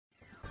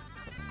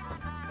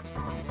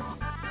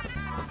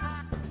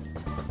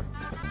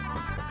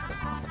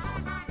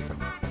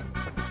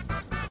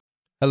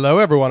Hello,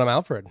 everyone. I'm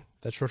Alfred.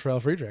 That's short for Al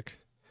Friedrich.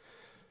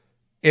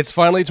 It's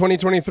finally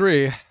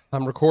 2023.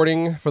 I'm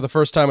recording for the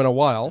first time in a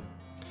while.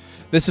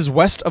 This is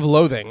West of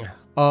Loathing.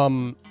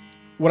 When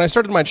I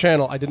started my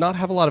channel, I did not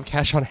have a lot of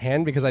cash on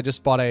hand because I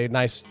just bought a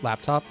nice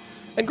laptop.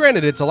 And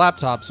granted, it's a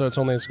laptop, so it's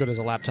only as good as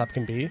a laptop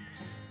can be.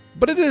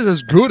 But it is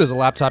as good as a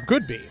laptop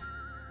could be.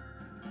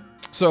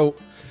 So,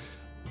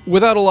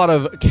 without a lot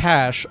of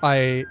cash,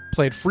 I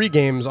played free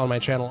games on my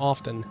channel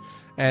often,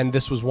 and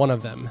this was one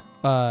of them.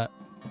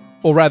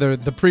 Well, rather,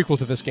 the prequel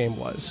to this game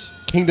was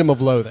Kingdom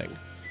of Loathing.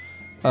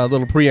 A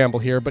little preamble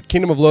here, but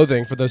Kingdom of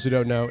Loathing, for those who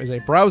don't know, is a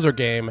browser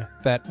game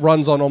that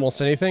runs on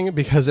almost anything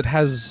because it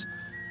has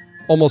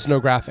almost no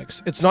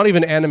graphics. It's not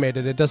even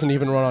animated. It doesn't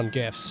even run on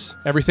GIFs.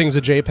 Everything's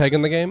a JPEG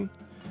in the game,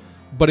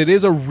 but it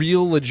is a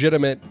real,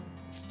 legitimate,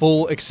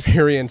 full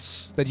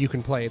experience that you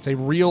can play. It's a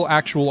real,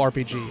 actual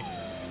RPG,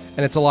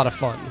 and it's a lot of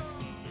fun.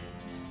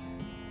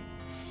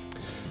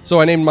 So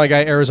I named my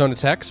guy Arizona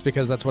Tex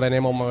because that's what I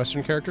name all my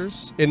Western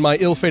characters. In my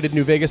ill-fated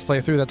New Vegas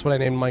playthrough, that's what I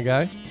named my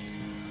guy.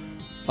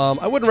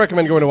 I wouldn't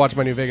recommend going to watch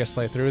my New Vegas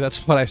playthrough.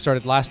 That's what I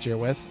started last year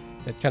with.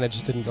 It kind of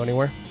just didn't go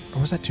anywhere. Or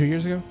was that 2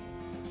 years ago?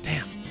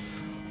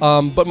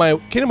 Damn. But my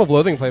Kingdom of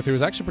Loathing playthrough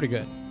was actually pretty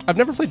good. I've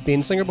never played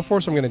Beansinger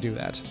before, so I'm going to do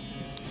that.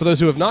 For those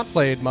who have not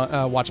played,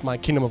 watched my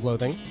Kingdom of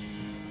Loathing,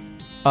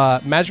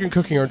 magic and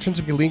cooking are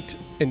intrinsically linked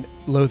in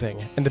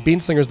Loathing, and the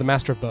Beanslinger is the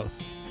master of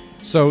both.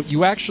 So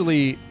you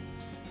actually...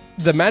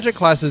 The magic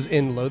classes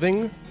in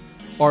Loathing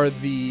are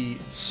the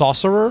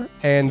Sorcerer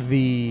and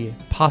the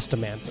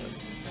Pastamancer.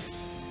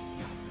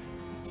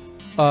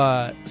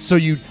 So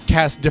you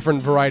cast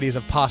different varieties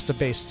of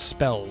pasta-based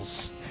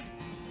spells.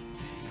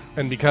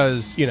 And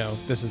because, you know,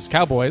 this is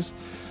Cowboys,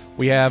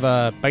 we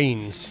have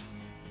beans.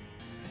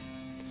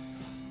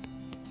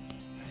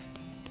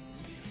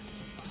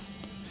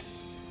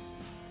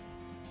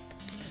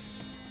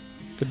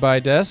 Goodbye,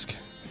 desk.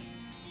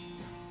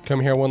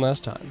 Come here one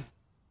last time.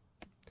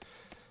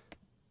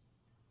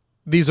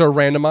 These are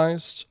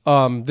randomized.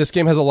 This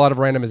game has a lot of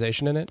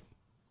randomization in it.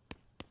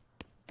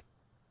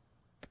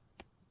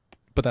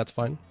 But that's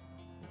fine.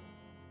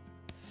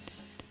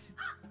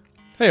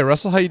 Hey,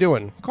 Russell, how you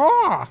doing?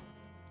 Caw!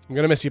 I'm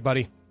gonna miss you,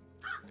 buddy.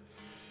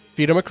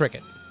 Feed him a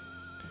cricket.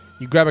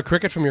 You grab a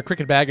cricket from your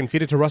cricket bag and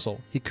feed it to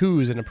Russell. He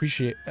coos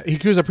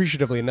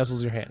appreciatively and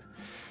nestles your hand.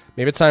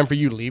 Maybe it's time for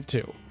you to leave,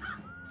 too.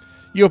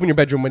 You open your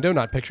bedroom window,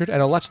 not pictured,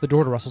 and unlatch the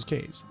door to Russell's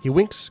cage. He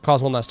winks,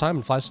 calls one last time,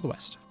 and flies to the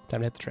west. Time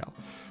to hit the trail.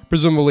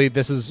 Presumably,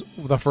 this is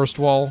the first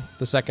wall,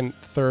 the second,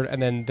 third,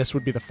 and then this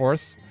would be the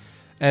fourth.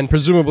 And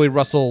presumably,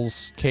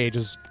 Russell's cage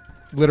is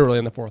literally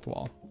in the fourth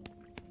wall.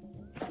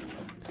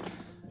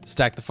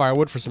 Stack the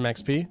firewood for some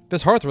XP.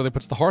 This hearth really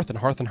puts the hearth and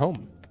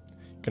home.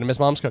 Gonna miss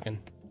Mom's cooking.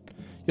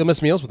 You'll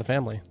miss meals with the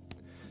family.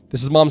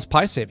 This is Mom's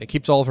pie safe. It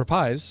keeps all of her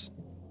pies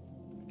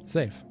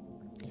safe.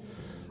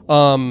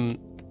 I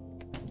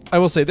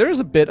will say, there is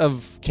a bit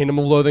of Kingdom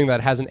of Loathing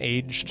that hasn't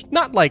aged.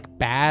 Not, like,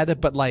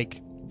 bad, but,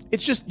 like...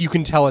 It's just, you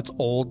can tell it's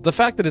old. The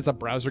fact that it's a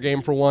browser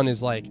game, for one,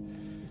 is like...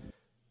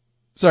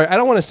 Sorry, I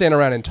don't want to stand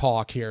around and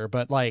talk here,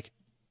 but, like...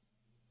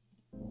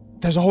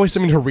 There's always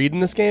something to read in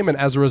this game, and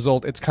as a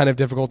result, it's kind of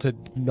difficult to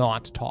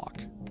not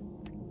talk.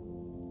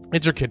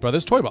 It's your kid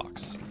brother's toy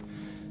box.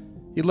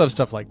 He loves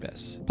stuff like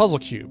this. Puzzle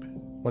cube.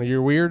 One of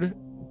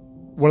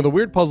the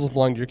weird puzzles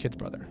belonged to your kid's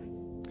brother.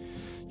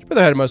 Your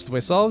brother had it most of the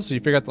way solved, so you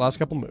figure out the last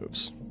couple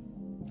moves.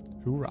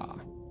 Hoorah.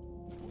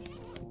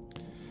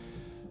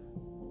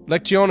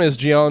 Lectiones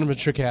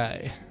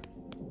geometricae,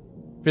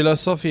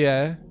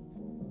 Philosophiae,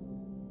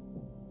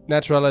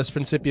 Naturalis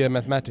Principia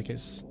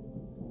Mathematicus.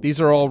 These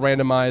are all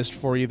randomized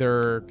for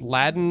either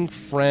Latin,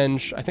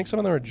 French, I think some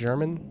of them are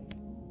German.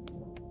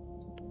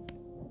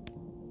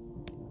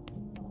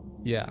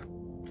 Yeah.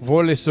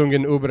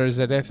 Vorlesungen über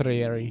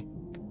Zereferieri.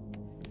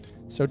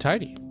 So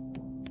tidy.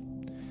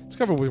 It's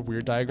covered with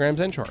weird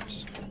diagrams and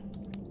charts.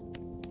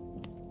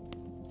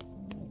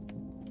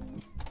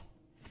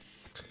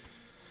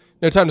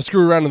 No time to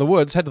screw around in the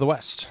woods. Head to the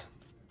west.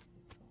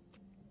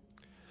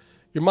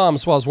 Your mom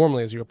swells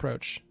warmly as you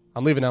approach.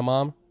 I'm leaving now,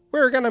 Mom.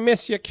 We're gonna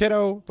miss you,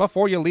 kiddo.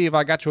 Before you leave,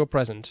 I got you a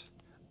present.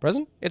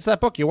 Present? It's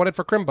that book you wanted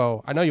for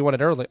Crimbo. I know you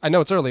wanted early. I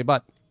know it's early,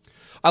 but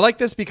I like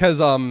this because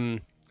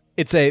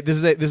this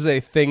is a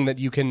thing that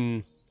you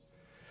can,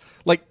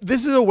 like,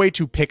 this is a way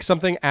to pick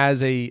something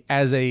as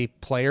a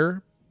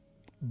player,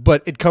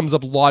 but it comes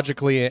up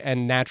logically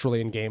and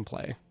naturally in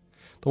gameplay.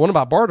 The one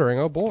about bartering,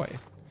 oh boy,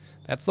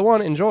 that's the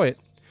one. Enjoy it.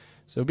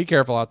 So be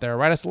careful out there.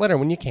 Write us a letter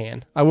when you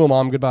can. I will,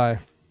 Mom. Goodbye.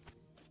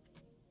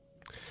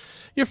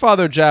 Your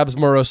father jabs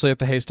morosely at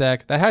the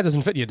haystack. That hat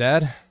doesn't fit you,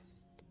 Dad.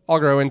 I'll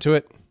grow into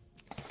it.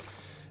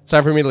 It's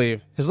time for me to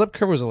leave. His lip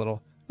quivers a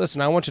little. Listen,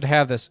 I want you to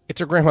have this.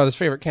 It's your grandmother's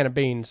favorite can of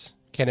beans.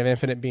 Can of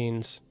infinite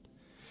beans.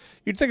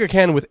 You'd think a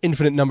can with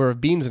infinite number of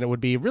beans in it would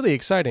be really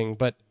exciting,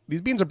 but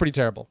these beans are pretty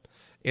terrible.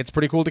 It's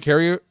pretty cool to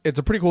carry. It's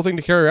a pretty cool thing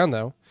to carry around,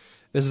 though.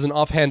 This is an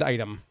offhand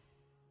item.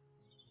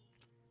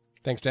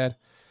 Thanks, Dad.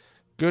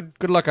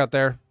 Good luck out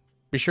there.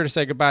 Be sure to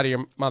say goodbye to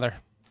your mother.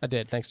 I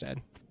did. Thanks,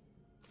 Dad.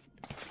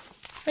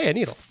 Hey, a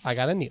needle. I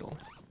got a needle.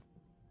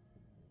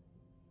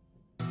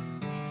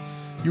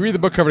 You read the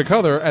book cover to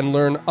cover and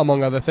learn,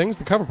 among other things,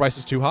 the cover price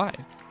is too high.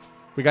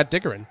 We got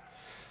dickering.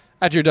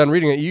 After you're done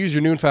reading it, you use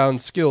your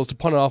newfound skills to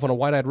punt it off on a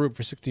wide-eyed route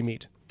for 60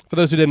 meat. For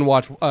those who didn't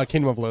watch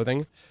Kingdom of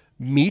Loathing,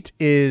 meat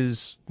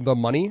is the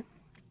money.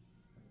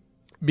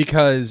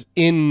 Because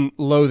in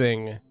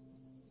Loathing,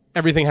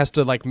 everything has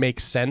to like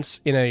make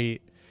sense in a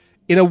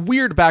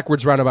weird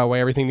backwards roundabout way.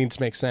 Everything needs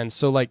to make sense.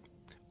 So like,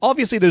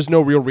 obviously there's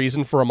no real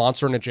reason for a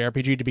monster in a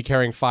JRPG to be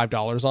carrying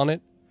 $5 on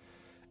it.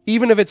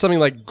 Even if it's something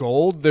like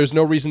gold, there's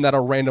no reason that a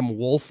random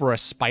wolf or a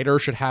spider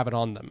should have it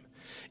on them.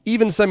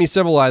 Even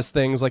semi-civilized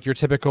things like your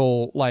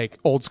typical like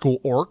old school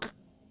orc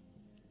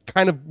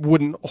kind of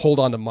wouldn't hold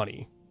on to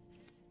money.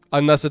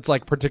 Unless it's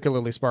like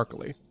particularly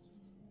sparkly.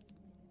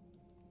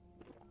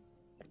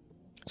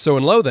 So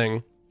in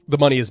Loathing, the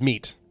money is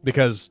meat,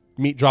 because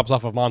meat drops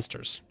off of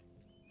monsters.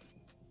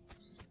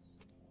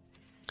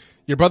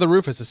 Your brother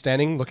Rufus is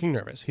standing looking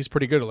nervous. He's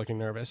pretty good at looking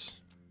nervous.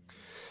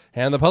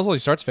 And the puzzle, he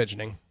starts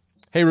fidgeting.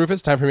 Hey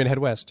Rufus, time for me to head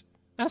west.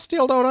 I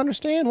still don't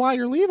understand why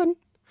you're leaving.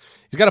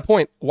 He's got a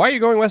point. Why are you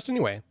going west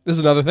anyway? This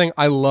is another thing.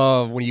 I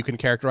love when you can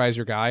characterize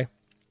your guy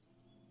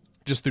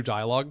just through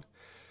dialogue.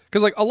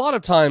 Because like a lot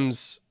of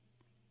times,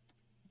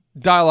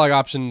 dialogue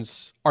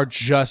options are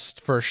just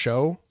for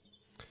show.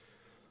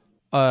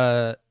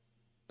 Let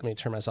me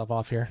turn myself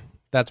off here.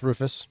 That's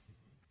Rufus.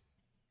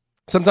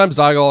 Sometimes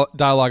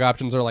dialogue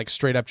options are like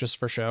straight up just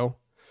for show.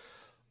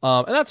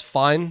 And that's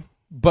fine.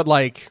 But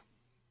like,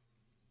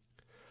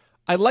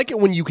 I like it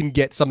when you can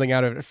get something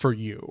out of it for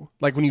you.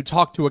 Like when you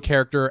talk to a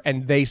character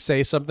and they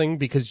say something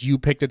because you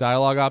picked a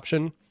dialogue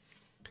option.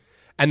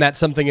 And that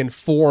something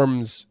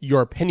informs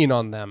your opinion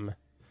on them.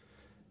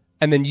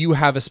 And then you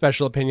have a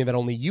special opinion that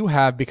only you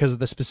have because of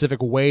the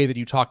specific way that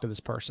you talk to this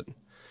person.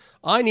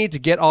 I need to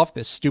get off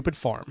this stupid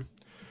farm.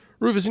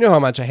 Rufus, you know how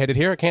much I hate it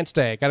here. I can't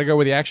stay. Gotta go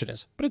where the action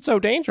is. But it's so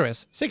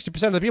dangerous.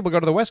 60% of the people who go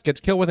to the west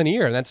gets killed within a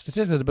year. And that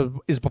statistic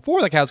is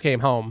before the cows came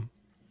home.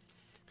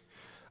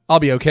 I'll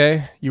be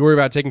okay. You worry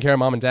about taking care of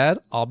mom and dad.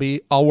 I'll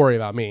worry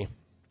about me.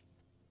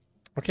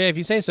 Okay, if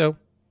you say so.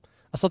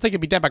 I still think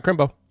you'd be dead by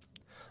Crimbo.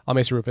 I'll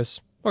miss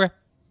Rufus. Okay.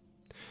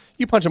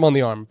 You punch him on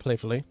the arm,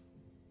 playfully.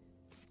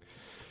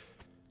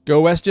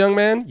 Go west, young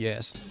man?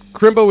 Yes.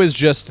 Crimbo is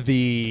just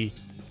the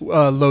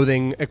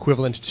Loathing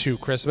equivalent to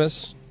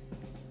Christmas.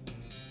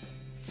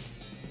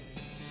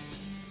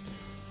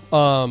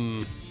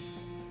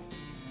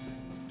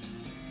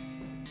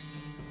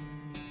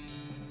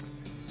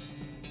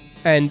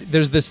 And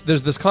there's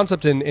this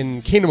concept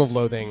in Kingdom of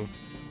Loathing.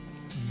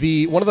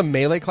 One of the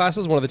melee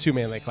classes, one of the two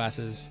melee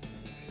classes,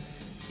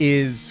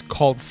 is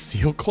called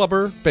Seal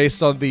Clubber,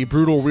 based on the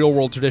brutal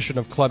real-world tradition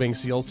of clubbing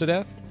seals to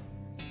death.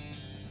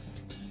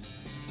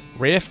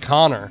 Rafe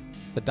Connor,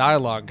 the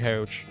dialogue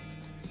coach.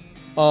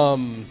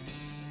 God,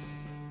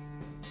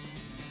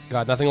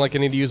 nothing like I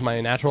need to use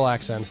my natural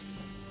accent.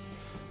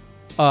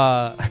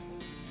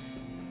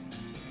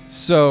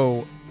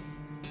 So,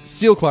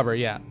 Seal Clubber,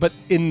 yeah. But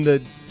in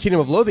the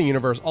Kingdom of Loathing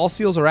universe, all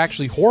seals are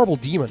actually horrible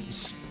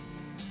demons.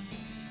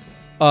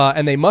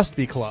 And they must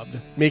be clubbed,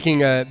 making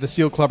the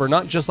Seal Clubber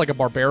not just like a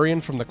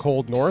barbarian from the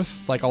cold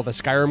north, like all the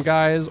Skyrim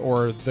guys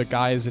or the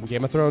guys in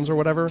Game of Thrones or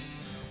whatever,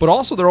 but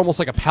also they're almost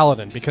like a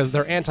paladin because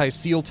their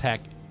anti-seal tech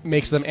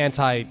makes them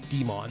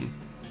anti-demon.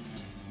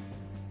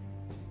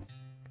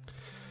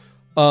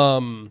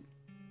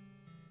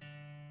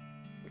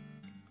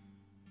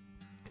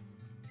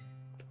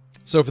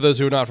 So for those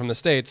who are not from the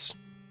States,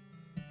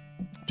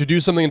 to do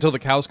something until the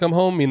cows come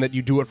home mean that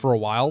you do it for a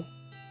while.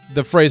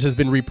 The phrase has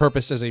been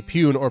repurposed as a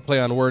pun or play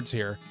on words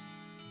here.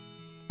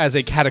 As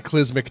a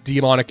cataclysmic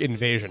demonic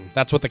invasion.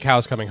 That's what the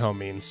cows coming home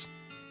means.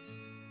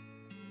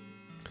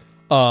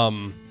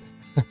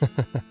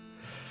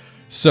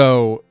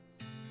 So,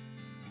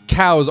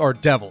 cows are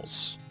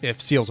devils,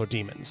 if seals are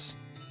demons.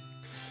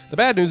 The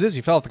bad news is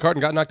you fell off the cart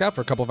and got knocked out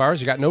for a couple of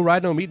hours. You got no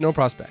ride, no meat, no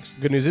prospects.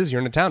 The good news is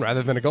you're in a town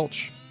rather than a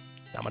gulch.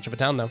 Not much of a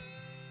town, though.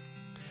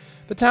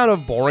 The town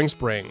of Boring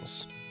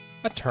Springs.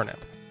 A turnip.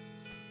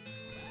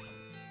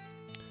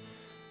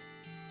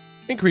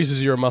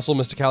 Increases your muscle,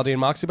 mysticality, and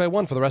moxie by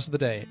 1 for the rest of the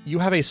day. You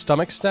have a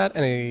stomach stat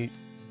and a...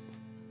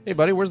 Hey,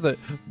 buddy, where's the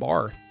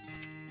bar?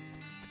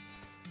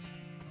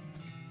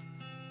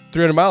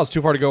 300 miles,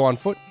 too far to go on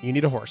foot. You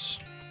need a horse.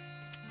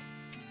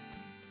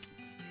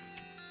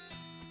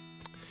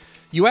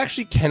 You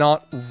actually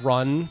cannot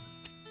run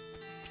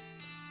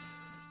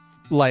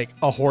like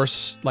a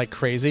horse like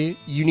crazy.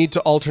 You need to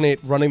alternate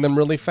running them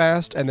really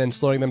fast and then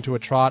slowing them to a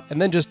trot and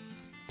then just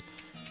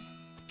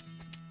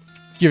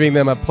giving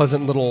them a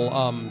pleasant little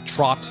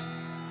trot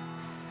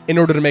in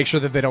order to make sure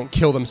that they don't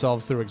kill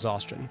themselves through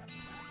exhaustion.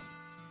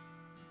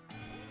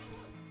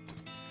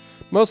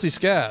 Mostly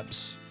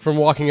scabs from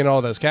walking in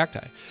all those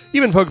cacti.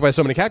 You've been poked by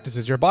so many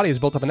cactuses, your body has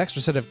built up an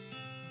extra set of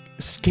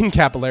skin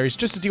capillaries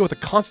just to deal with the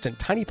constant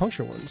tiny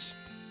puncture wounds.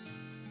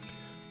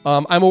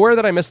 I'm aware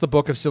that I missed the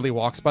book of silly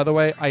walks, by the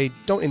way. I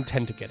don't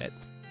intend to get it.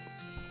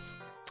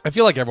 I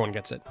feel like everyone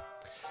gets it.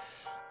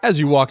 As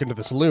you walk into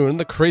the saloon,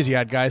 the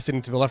crazy-eyed guy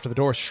sitting to the left of the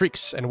door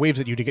shrieks and waves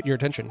at you to get your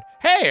attention.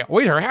 Hey,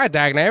 where's your hat,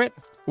 dagnabbit?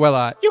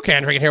 Well, you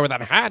can't drink it here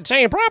without a hat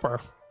saying proper.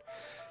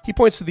 He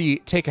points to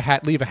the take a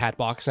hat, leave a hat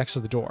box next to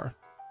the door.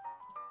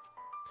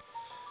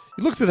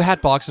 You look through the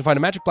hat box and find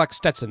a magic black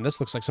Stetson. This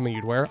looks like something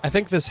you'd wear. I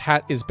think this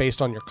hat is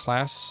based on your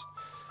class.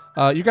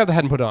 You grab the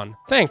hat and put it on.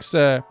 Thanks,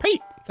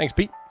 Pete. Thanks,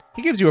 Pete.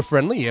 He gives you a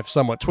friendly, if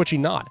somewhat twitchy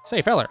nod.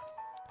 Say, feller.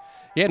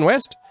 You heading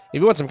west? If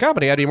you want some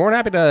company, I'd be more than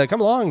happy to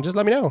come along. Just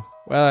let me know.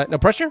 No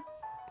pressure?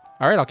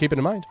 All right, I'll keep it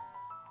in mind.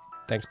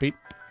 Thanks, Pete.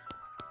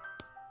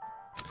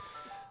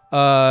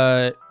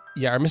 Yeah,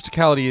 our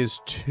mysticality is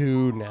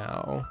 2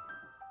 now.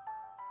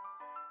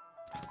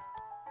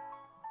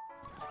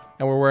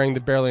 And we're wearing the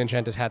barely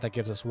enchanted hat that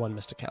gives us 1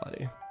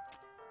 mysticality.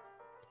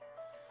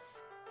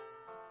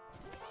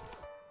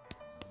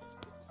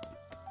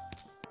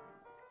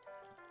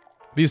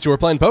 These two are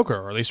playing poker,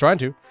 or at least trying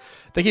to.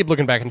 They keep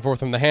looking back and forth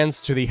from the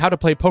hands to the how to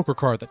play poker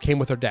card that came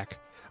with their deck,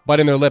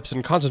 biting their lips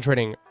and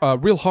concentrating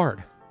real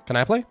hard. Can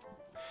I play?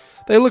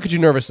 They look at you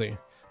nervously.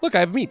 Look, I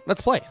have meat.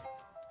 Let's play.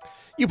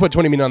 You put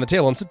 20 meat on the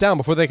table and sit down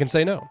before they can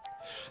say no.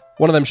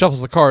 One of them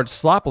shuffles the cards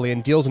sloppily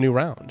and deals a new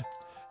round.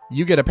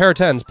 You get a pair of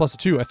 10s plus a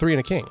 2, a 3, and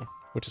a king,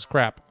 which is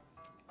crap.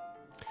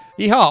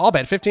 Yeehaw, I'll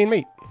bet 15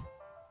 meat.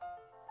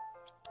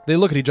 They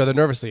look at each other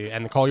nervously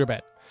and call your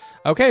bet.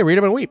 Okay, read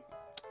them and weep.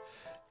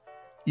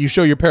 You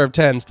show your pair of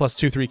 10s plus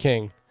 2, 3,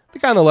 king. The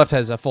guy on the left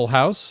has a full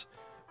house,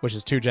 which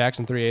is 2 jacks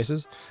and 3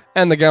 aces,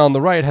 and the guy on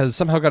the right has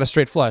somehow got a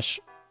straight flush,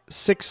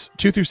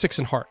 2 through 6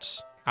 in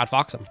hearts.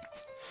 Outfox him.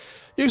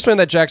 You explain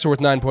that jacks are worth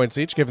 9 points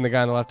each, giving the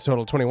guy on the left a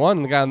total of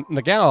 21, and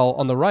the gal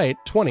on the right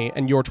 20,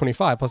 and you're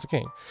 25 plus a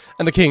king.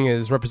 And the king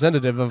is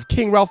representative of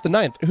King Ralph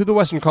IX, who the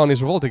Western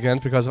colonies revolt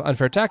against because of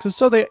unfair taxes,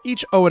 so they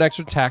each owe an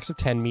extra tax of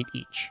 10 meat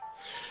each.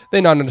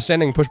 They nod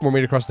understanding and push more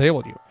meat across the table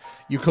at you.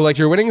 You collect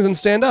your winnings and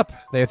stand up.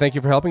 They thank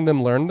you for helping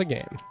them learn the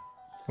game.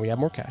 We have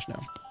more cash now.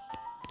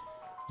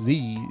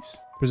 Z's.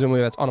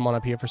 Presumably that's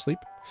onomatopoeia for sleep.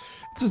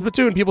 It's a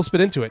spittoon. People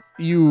spit into it.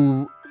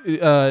 You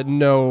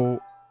know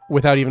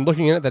without even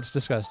looking at it that's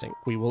disgusting.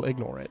 We will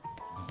ignore it.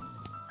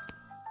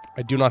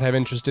 I do not have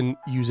interest in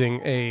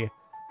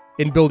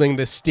building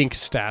this stink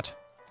stat.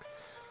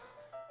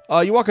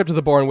 You walk up to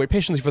the bar and wait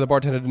patiently for the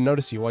bartender to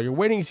notice you. While you're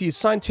waiting, you see a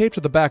sign taped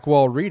to the back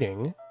wall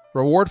reading,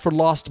 "Reward for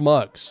lost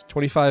mugs,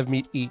 25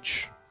 meat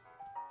each."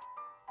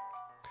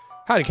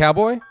 Howdy,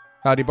 cowboy.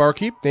 Howdy,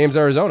 barkeep. Name's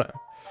Arizona.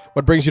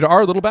 What brings you to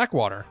our little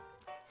backwater?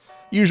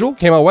 Usual.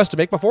 Came out west to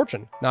make my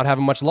fortune. Not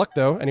having much luck,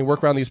 though. Any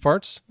work around these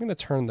parts? I'm going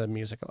to turn the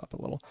music up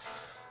a little.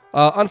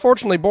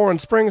 Unfortunately, Boren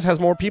Springs has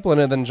more people in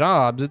it than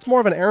jobs. It's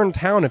more of an errand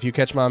town, if you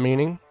catch my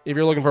meaning. If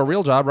you're looking for a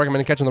real job,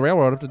 recommend catching the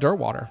railroad up to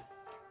Dirtwater.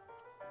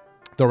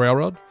 The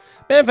railroad?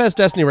 Manifest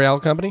Destiny Rail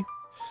Company.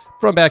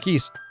 From back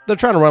east. They're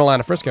trying to run a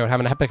line of Frisco and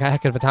having a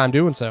heck of a time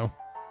doing so.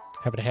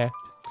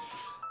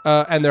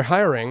 And they're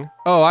hiring.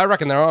 Oh, I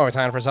reckon they're always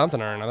hiring for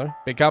something or another.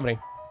 Big company.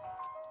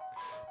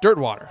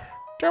 Dirtwater.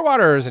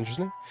 Dirtwater is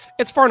interesting.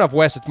 It's far enough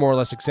west it's more or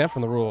less exempt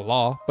from the rule of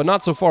law, but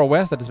not so far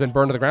west that it's been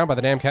burned to the ground by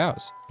the damn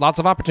cows. Lots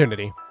of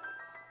opportunity.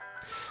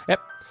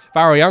 Yep. If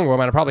I were a young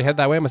woman, I'd probably head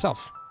that way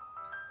myself.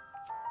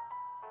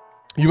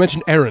 You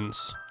mentioned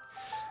errands.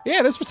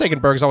 Yeah, this Forsaken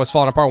Burg's always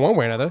falling apart one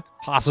way or another.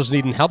 Hostler's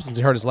needing help since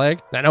he hurt his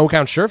leg. That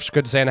no-account sheriff's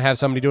good to say to have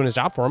somebody doing his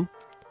job for him.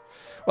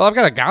 Well, I've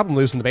got a goblin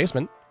loose in the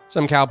basement.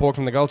 Some cowpoke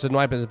from the gulch didn't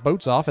wipe his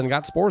boots off and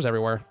got spores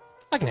everywhere.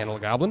 I can handle a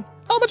goblin.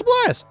 How much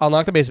oblige? I'll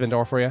knock the basement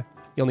door for you.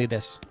 You'll need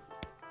this.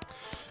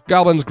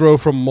 Goblins grow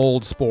from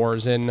mold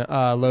spores in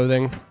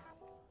Loathing.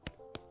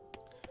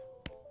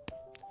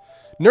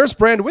 Nurse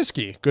brand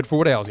whiskey. Good for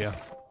what ails you.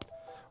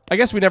 I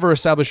guess we never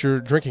establish your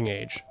drinking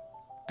age.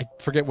 I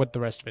forget what the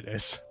rest of it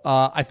is.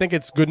 I think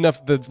it's good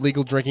enough the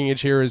legal drinking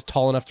age here is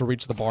tall enough to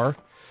reach the bar.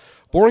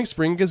 Boring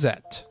Spring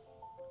Gazette.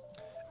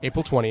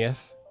 April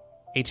 20th,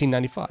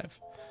 1895.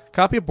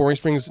 Copy of Boring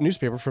Springs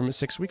newspaper from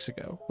 6 weeks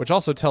ago, which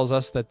also tells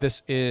us that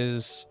this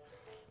is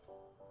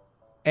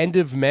end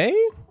of May?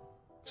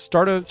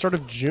 Start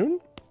of June?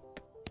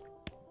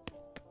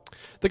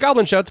 The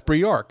Goblin shouts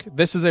Briark.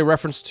 This is a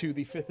reference to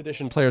the 5th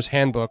edition Player's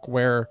Handbook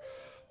where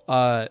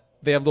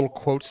they have little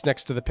quotes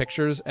next to the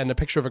pictures, and a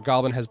picture of a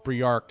goblin has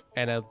Briark,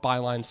 and a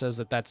byline says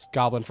that that's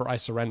Goblin for I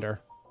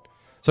surrender.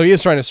 So he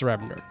is trying to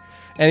surrender.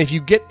 And if you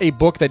get a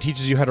book that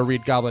teaches you how to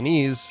read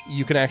Goblinese,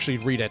 you can actually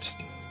read it.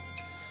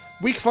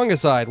 Weak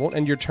Fungicide won't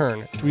end your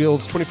turn. It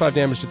deals 25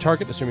 damage to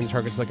target, assuming the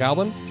target's the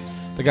goblin.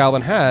 The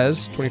goblin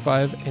has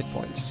 25 hit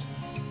points.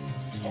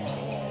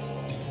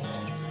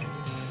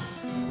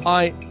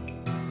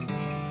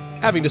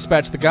 Having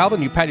dispatched the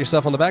goblin, you pat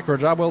yourself on the back for a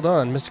job well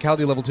done.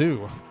 Mysticality level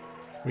 2.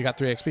 We got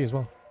 3 XP as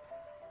well.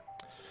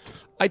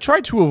 I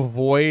tried to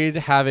avoid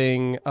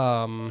having...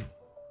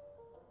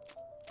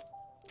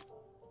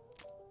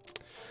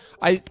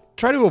 I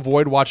try to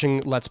avoid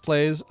watching Let's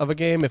Plays of a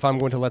game if I'm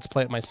going to Let's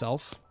Play it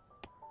myself.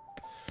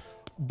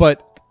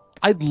 But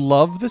I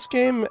love this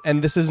game,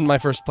 and this isn't my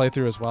first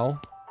playthrough as well.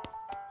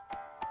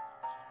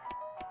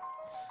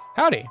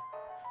 Howdy.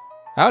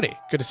 Howdy.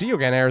 Good to see you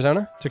again,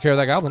 Arizona. Took care of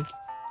that goblin.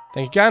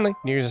 Thank you kindly.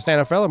 Knew you was a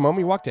stand-up fella the moment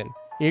you walked in.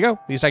 Here you go.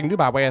 Least I can do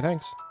by way of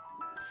thanks.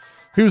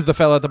 Who's the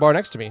fella at the bar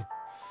next to me?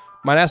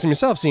 Might ask him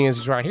yourself, seeing as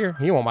he's right here.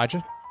 He won't bite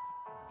you.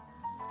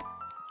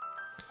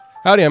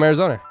 Howdy, I'm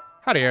Arizona.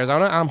 Howdy,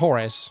 Arizona. I'm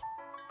Horace.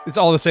 It's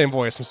all the same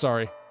voice. I'm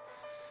sorry.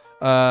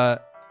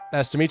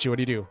 Nice to meet you. What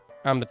do you do?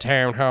 I'm the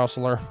town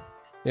hustler.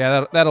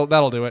 Yeah,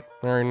 that'll do it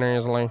very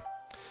nicely.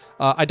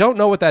 I don't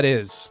know what that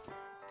is.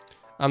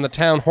 I'm the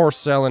town horse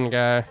selling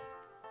guy.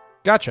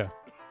 Gotcha.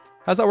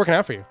 How's that working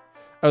out for you?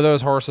 Oh,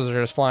 those horses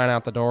are just flying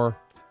out the door.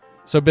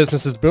 So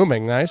business is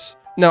booming. Nice.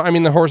 No, I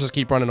mean the horses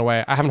keep running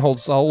away. I haven't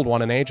sold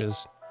one in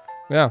ages.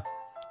 Yeah.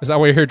 Is that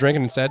why you're here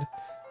drinking instead?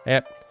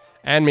 Yep.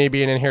 And me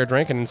being in here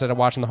drinking instead of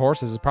watching the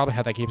horses is probably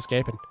how they keep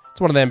escaping.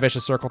 It's one of them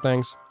vicious circle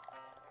things.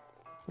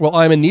 Well,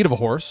 I'm in need of a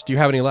horse. Do you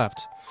have any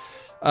left?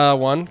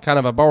 One. Kind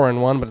of a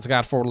boring one, but it's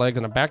got 4 legs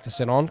and a back to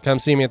sit on. Come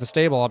see me at the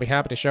stable. I'll be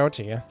happy to show it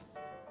to you.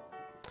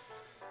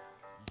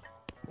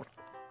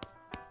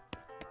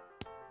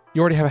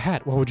 You already have a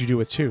hat. What would you do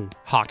with 2?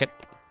 Hawk it.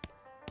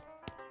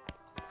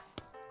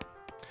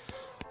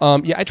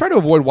 Yeah, I try to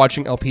avoid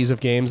watching LPs of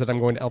games that I'm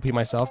going to LP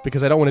myself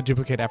because I don't want to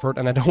duplicate effort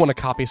and I don't want to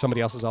copy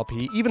somebody else's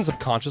LP, even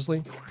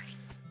subconsciously.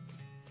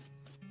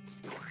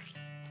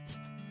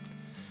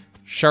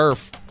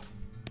 Sherf.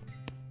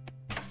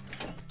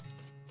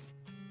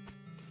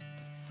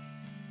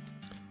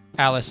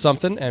 Alice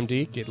something,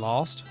 MD, get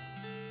lost.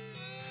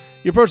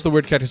 You approach the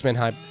weird cactus man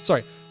hype.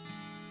 Sorry.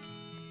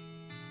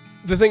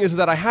 The thing is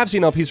that I have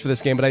seen LPs for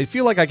this game, but I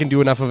feel like I can do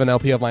enough of an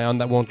LP of my own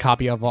that won't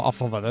copy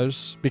off of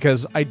others,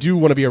 because I do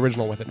want to be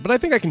original with it. But I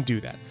think I can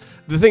do that.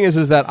 The thing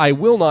is that I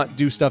will not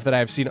do stuff that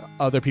I've seen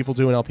other people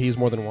do in LPs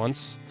more than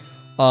once.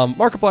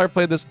 Markiplier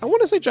played this. I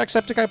want to say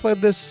Jacksepticeye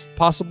played this,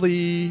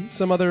 possibly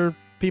some other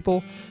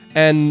people,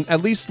 and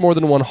at least more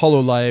than one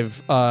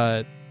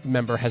HoloLive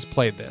member has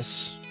played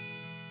this.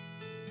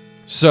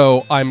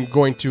 So I'm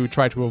going to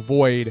try to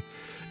avoid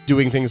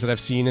doing things that I've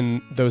seen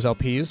in those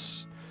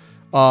LPs.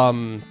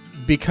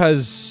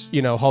 Because,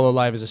 you know,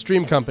 HoloLive is a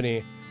stream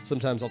company,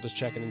 sometimes I'll just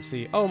check in and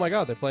see, oh my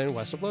god, they're playing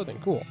West of Loathing.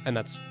 Cool. And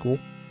that's cool.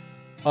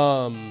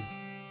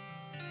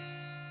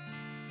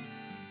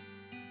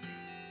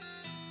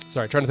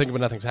 Sorry, trying to think of when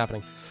nothing's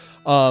happening.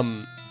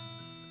 And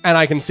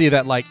I can see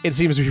that, like, it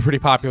seems to be pretty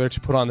popular to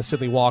put on the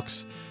Sidley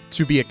Walks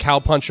to be a cow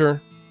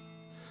puncher.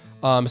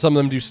 Some of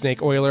them do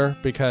snake oiler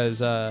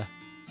because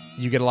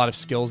you get a lot of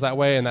skills that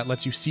way, and that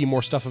lets you see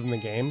more stuff in the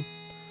game.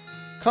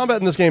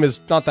 Combat in this game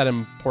is not that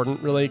important,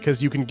 really,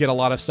 because you can get a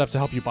lot of stuff to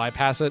help you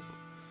bypass it.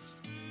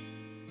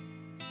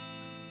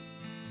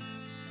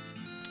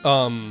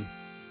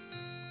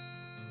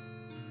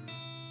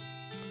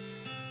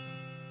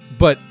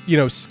 But, you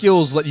know,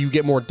 skills let you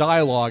get more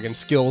dialogue, and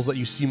skills let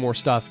you see more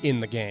stuff in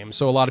the game.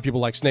 So a lot of people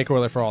like Snake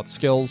Oiler for all the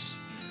skills,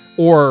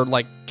 or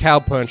like Cow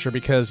Puncher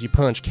because you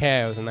punch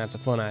cows, and that's a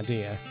fun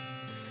idea.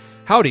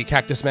 Howdy,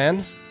 Cactus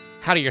Man.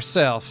 Howdy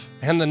yourself.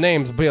 And the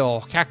name's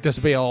Bill. Cactus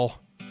Bill.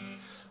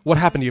 What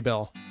happened to you,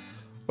 Bill?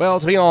 Well,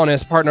 to be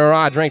honest, partner,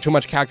 I drank too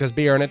much cactus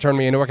beer and it turned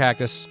me into a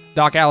cactus.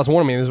 Doc Alice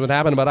warned me this would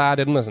happen, but I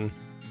didn't listen.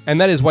 And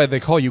that is why they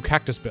call you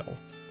Cactus Bill.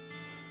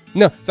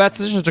 No, that's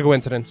just a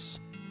coincidence.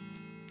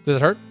 Does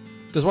it hurt?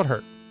 Does what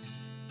hurt?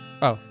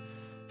 Oh.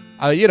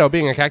 You know,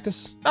 being a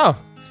cactus? Oh,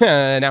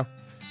 no.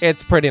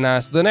 It's pretty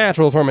nice. The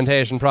natural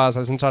fermentation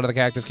process inside of the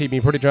cactus keep me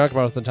pretty drunk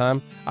most of the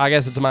time. I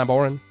guess it's my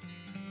boring.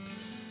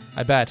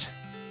 I bet.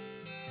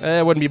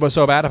 It wouldn't be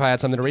so bad if I had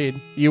something to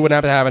read. You wouldn't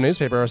have to have a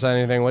newspaper or say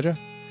anything, would you?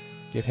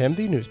 Give him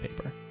the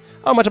newspaper.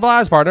 Oh, much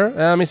obliged, partner.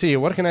 Let me see.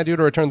 What can I do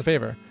to return the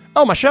favor?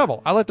 Oh, my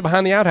shovel. I left it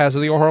behind the outhouse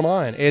of the Orhol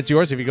Mine. It's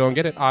yours if you go and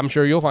get it. I'm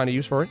sure you'll find a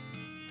use for it.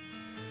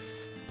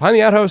 Behind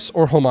the outhouse,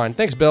 Orhol Mine.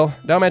 Thanks, Bill.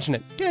 Don't mention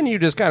it. Can you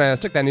just kind of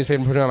stick that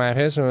newspaper and put it on my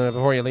face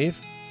before you leave?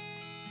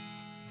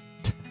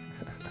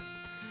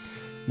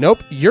 Nope.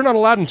 You're not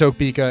allowed in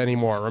Topeka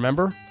anymore,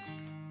 remember?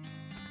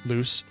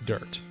 Loose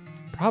dirt.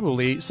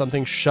 Probably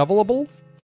something shovelable?